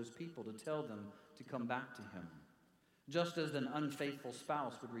prophets to those people to tell them to come back to him, just as an unfaithful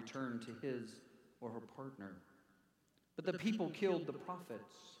spouse would return to his or her partner. But the people killed the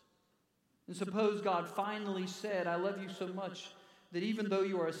prophets. And suppose God finally said, "I love you so much that even though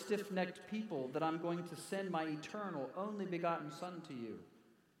you are a stiff-necked people, that I'm going to send my eternal, only begotten Son to you."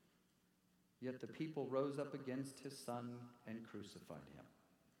 Yet the people rose up against his Son and crucified him.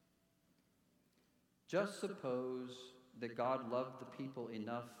 Just suppose that God loved the people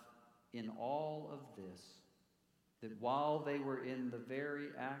enough in all of this, that while they were in the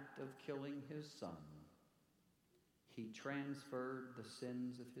very act of killing his Son, he transferred the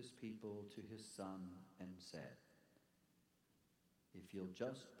sins of his people to his Son and said, "If you'll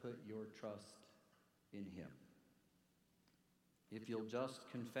just put your trust in him, if you'll just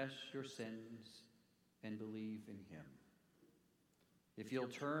confess your sins and believe in him, if you'll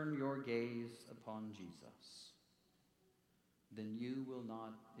turn your gaze upon Jesus, then you will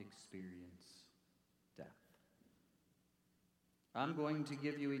not experience death. I'm going to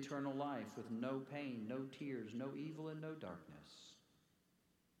give you eternal life with no pain, no tears, no evil, and no darkness."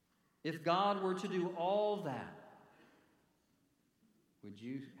 If God were to do all that, would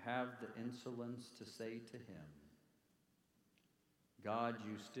you have the insolence to say to him, "God,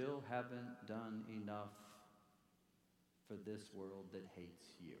 you still haven't done enough for this world that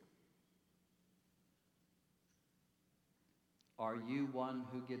hates you"? Are you one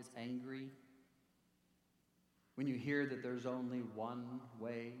who gets angry when you hear that there's only one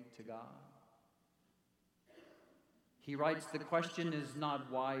way to God? He writes, the question is not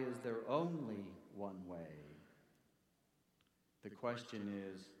why is there only one way? The question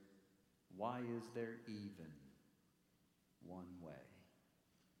is, why is there even one way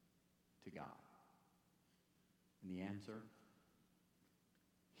to God? And the answer,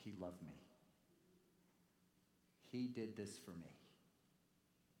 he loved me. He did this for me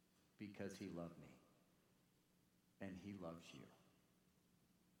because he loved me. And he loves you.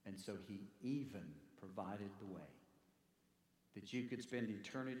 And so he even provided the way that you could spend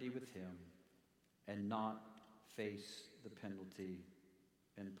eternity with him and not face the penalty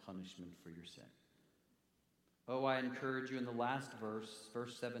and punishment for your sin. Oh, I encourage you in the last verse,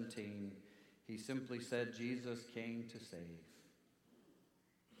 verse 17, he simply said, Jesus came to save.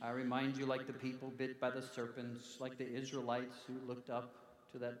 I remind you, like the people bit by the serpents, like the Israelites who looked up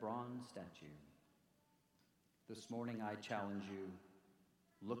to that bronze statue. This morning I challenge you,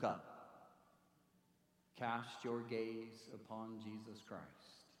 look up. Cast your gaze upon Jesus Christ.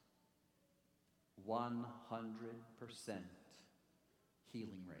 100%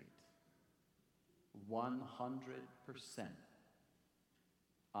 healing rate. 100%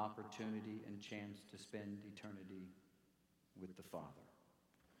 opportunity and chance to spend eternity with the Father.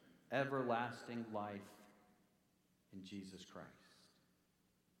 Everlasting life in Jesus Christ.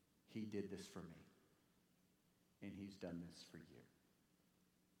 He did this for me, and he's done this for you.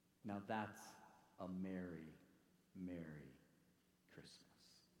 Now that's a merry, merry Christmas.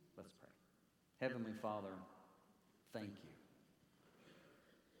 Let's pray. Heavenly Father, thank you.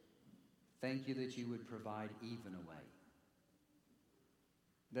 Thank you that you would provide even a way.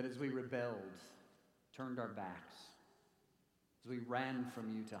 That as we rebelled, turned our backs, as we ran from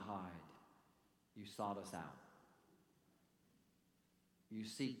you to hide, you sought us out. You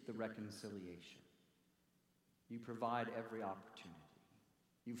seek the reconciliation. You provide every opportunity.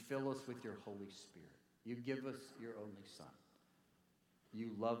 You fill us with your Holy Spirit. You give us your only Son.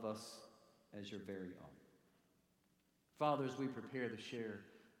 You love us as your very own. Father, as we prepare to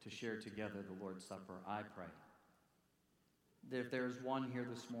share together the Lord's Supper, I pray that if there is one here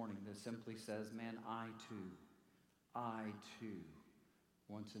this morning that simply says, man, I too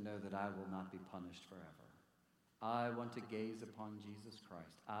want to know that I will not be punished forever. I want to gaze upon Jesus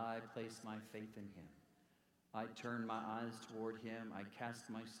Christ. I place my faith in him. I turn my eyes toward him. I cast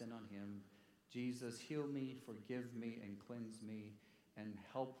my sin on him. Jesus, heal me, forgive me, and cleanse me, and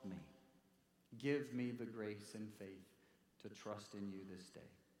help me. Give me the grace and faith to trust in you this day.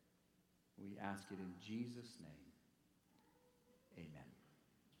 We ask it in Jesus' name. Amen.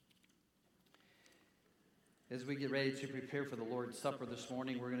 As we get ready to prepare for the Lord's Supper this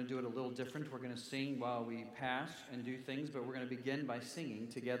morning, we're going to do it a little different. We're going to sing while we pass and do things, but we're going to begin by singing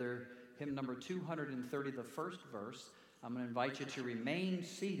together hymn number 230, the first verse. I'm going to invite you to remain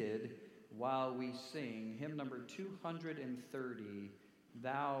seated while we sing hymn number 230,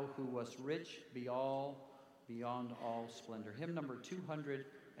 Thou Who Wast Rich Beyond All Splendor. Hymn number 230.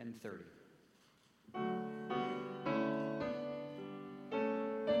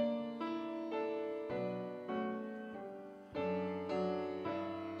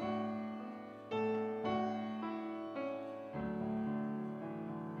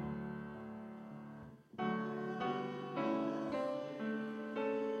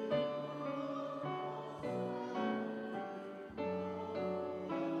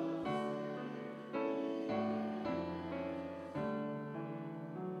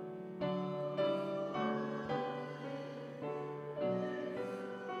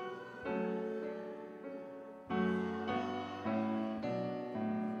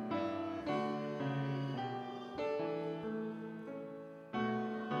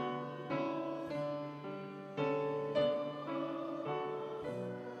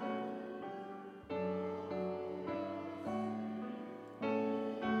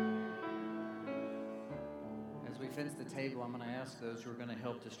 Fence the table, I'm going to ask those who are going to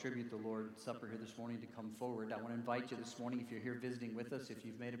help distribute the Lord's Supper here this morning to come forward. I want to invite you this morning, if you're here visiting with us, if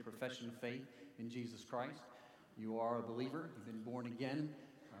you've made a profession of faith in Jesus Christ, you are a believer, you've been born again,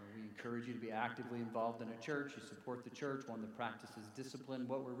 we encourage you to be actively involved in a church. You support the church, one that practices discipline.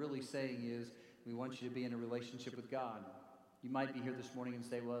 What we're really saying is we want you to be in a relationship with God. You might be here this morning and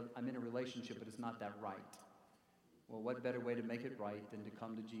say, well, I'm in a relationship, but it's not that right. Well, what better way to make it right than to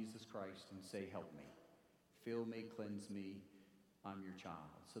come to Jesus Christ and say, help me. Fill me, cleanse me, I'm your child.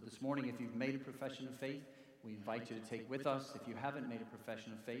 So this morning, if you've made a profession of faith, we invite you to take with us. If you haven't made a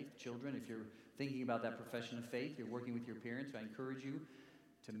profession of faith, children, if you're thinking about that profession of faith, you're working with your parents, I encourage you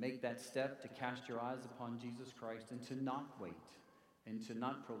to make that step, to cast your eyes upon Jesus Christ and to not wait and to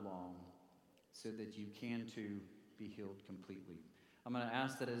not prolong so that you can too be healed completely. I'm going to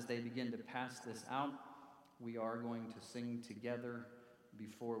ask that as they begin to pass this out, we are going to sing together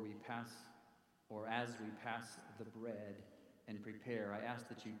before we pass or as we pass the bread and prepare. I ask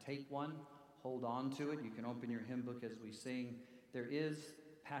that you take one, hold on to it. You can open your hymn book as we sing. There is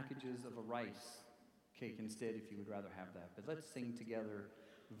packages of a rice cake instead if you would rather have that. But let's sing together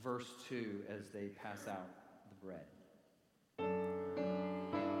verse 2 as they pass out the bread.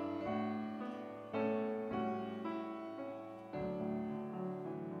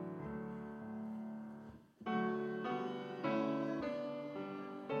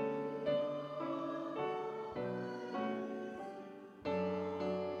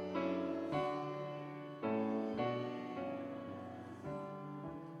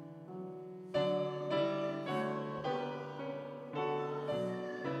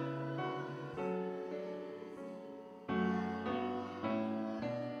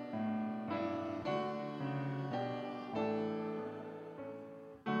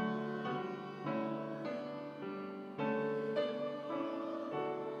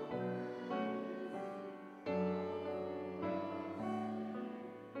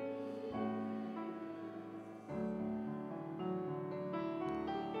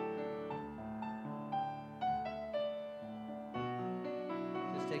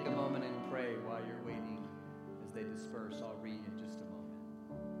 take a moment and pray while you're waiting as they disperse. I'll read in just a moment.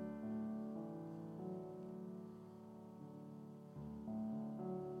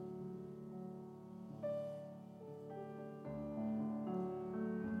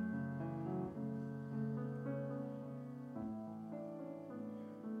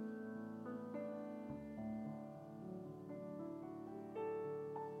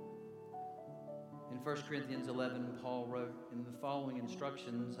 In 1 Corinthians 11, Paul wrote, "In the following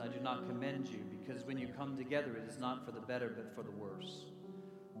instructions, I do not commend you, because when you come together, it is not for the better, but for the worse.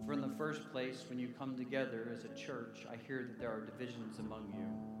 For in the first place, when you come together as a church, I hear that there are divisions among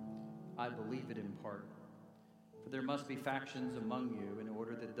you. I believe it in part. For there must be factions among you, in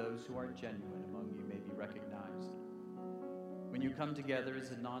order that those who are genuine among you may be recognized. When you come together,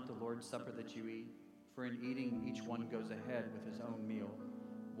 is it not the Lord's Supper that you eat? For in eating, each one goes ahead with his own meal.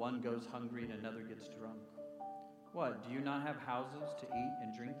 One goes hungry and another gets drunk. What, do you not have houses to eat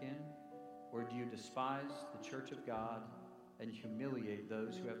and drink in? Or do you despise the church of God and humiliate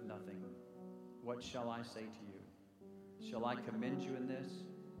those who have nothing? What shall I say to you? Shall I commend you in this?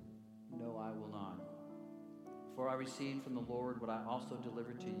 No, I will not. For I received from the Lord what I also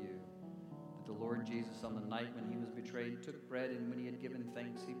delivered to you, that the Lord Jesus, on the night when he was betrayed, took bread, and when he had given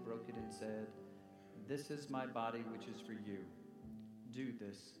thanks, he broke it and said, 'This is my body, which is for you. Do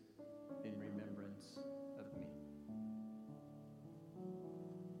this in remembrance of me.'"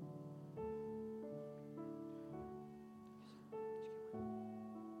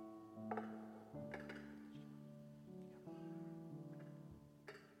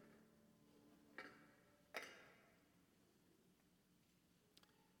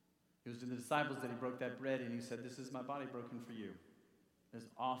 It was to the disciples that he broke that bread, and he said, "This is my body broken for you. As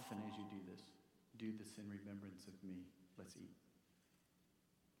often as you do this in remembrance of me." Let's eat.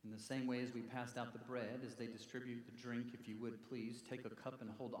 In the same way as we passed out the bread, as they distribute the drink, if you would please take a cup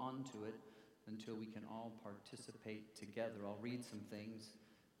and hold on to it until we can all participate together. I'll read some things,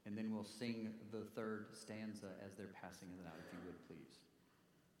 and then we'll sing the third stanza as they're passing it out, if you would please.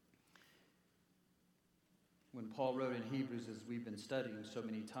 When Paul wrote in Hebrews, as we've been studying so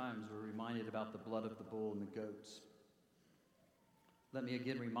many times, we're reminded about the blood of the bull and the goats. Let me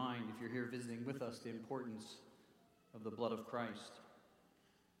again remind, if you're here visiting with us, the importance of the blood of Christ.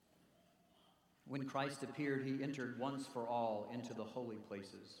 When Christ appeared, he entered once for all into the holy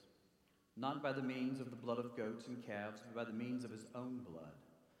places, not by the means of the blood of goats and calves, but by the means of his own blood,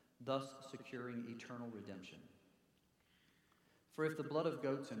 thus securing eternal redemption. For if the blood of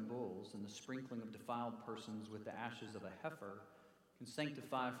goats and bulls and the sprinkling of defiled persons with the ashes of a heifer can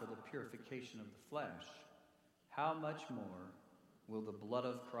sanctify for the purification of the flesh, how much more will the blood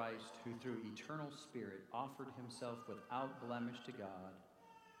of Christ, who through eternal Spirit offered himself without blemish to God,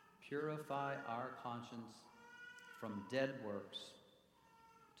 purify our conscience from dead works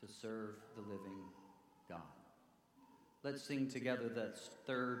to serve the living God? Let's sing together that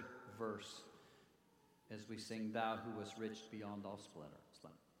third verse as we sing, "Thou who wast rich beyond all splendor."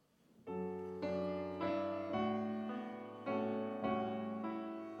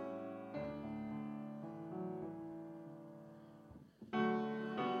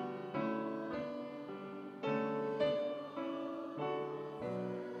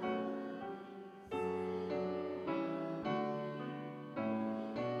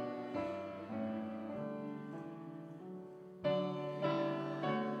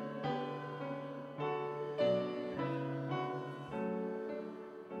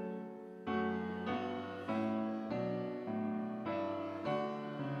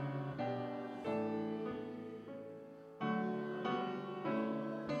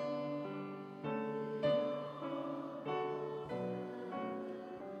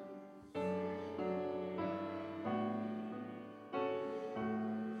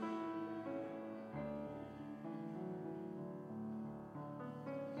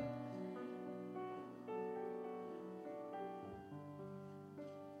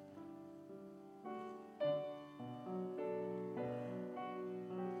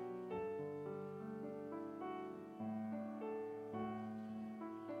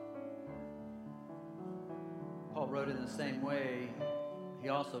 Paul wrote in the same way, he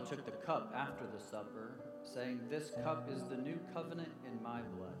also took the cup after the supper, saying, "This cup is the new covenant in my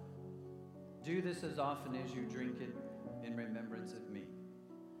blood. Do this as often as you drink it in remembrance of me.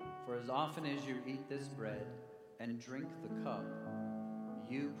 For as often as you eat this bread and drink the cup,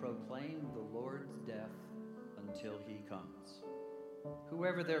 you proclaim the Lord's death until he comes.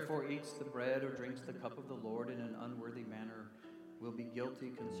 Whoever therefore eats the bread or drinks the cup of the Lord in an unworthy manner will be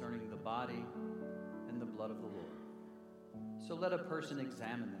guilty concerning the body and the blood of the Lord. So let a person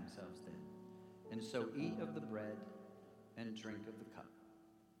examine themselves then, and so eat of the bread and drink of the cup.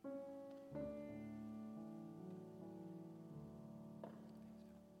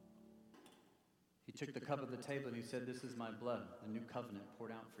 He took the cup of the table and he said, "This is my blood, the new covenant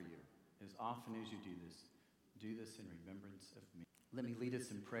poured out for you. As often as you do this in remembrance of me." Let me lead us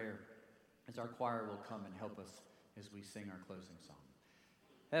in prayer as our choir will come and help us as we sing our closing song.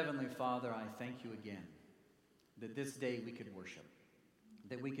 Heavenly Father, I thank you again that this day we could worship,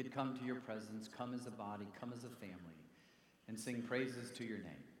 that we could come to your presence, come as a body, come as a family, and sing praises to your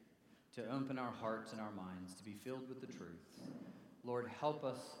name, to open our hearts and our minds, to be filled with the truth. Lord, help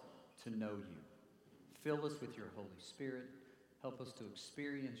us to know you. Fill us with your Holy Spirit. Help us to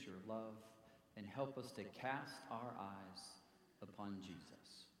experience your love, and help us to cast our eyes upon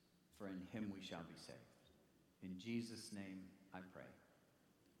Jesus, for in him we shall be saved. In Jesus' name I pray.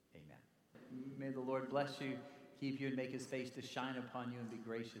 Amen. May the Lord bless you, keep you, and make his face to shine upon you and be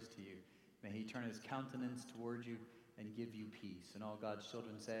gracious to you. May he turn his countenance toward you and give you peace. And all God's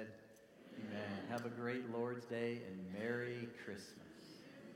children said, Amen. Have a great Lord's Day and Merry Christmas.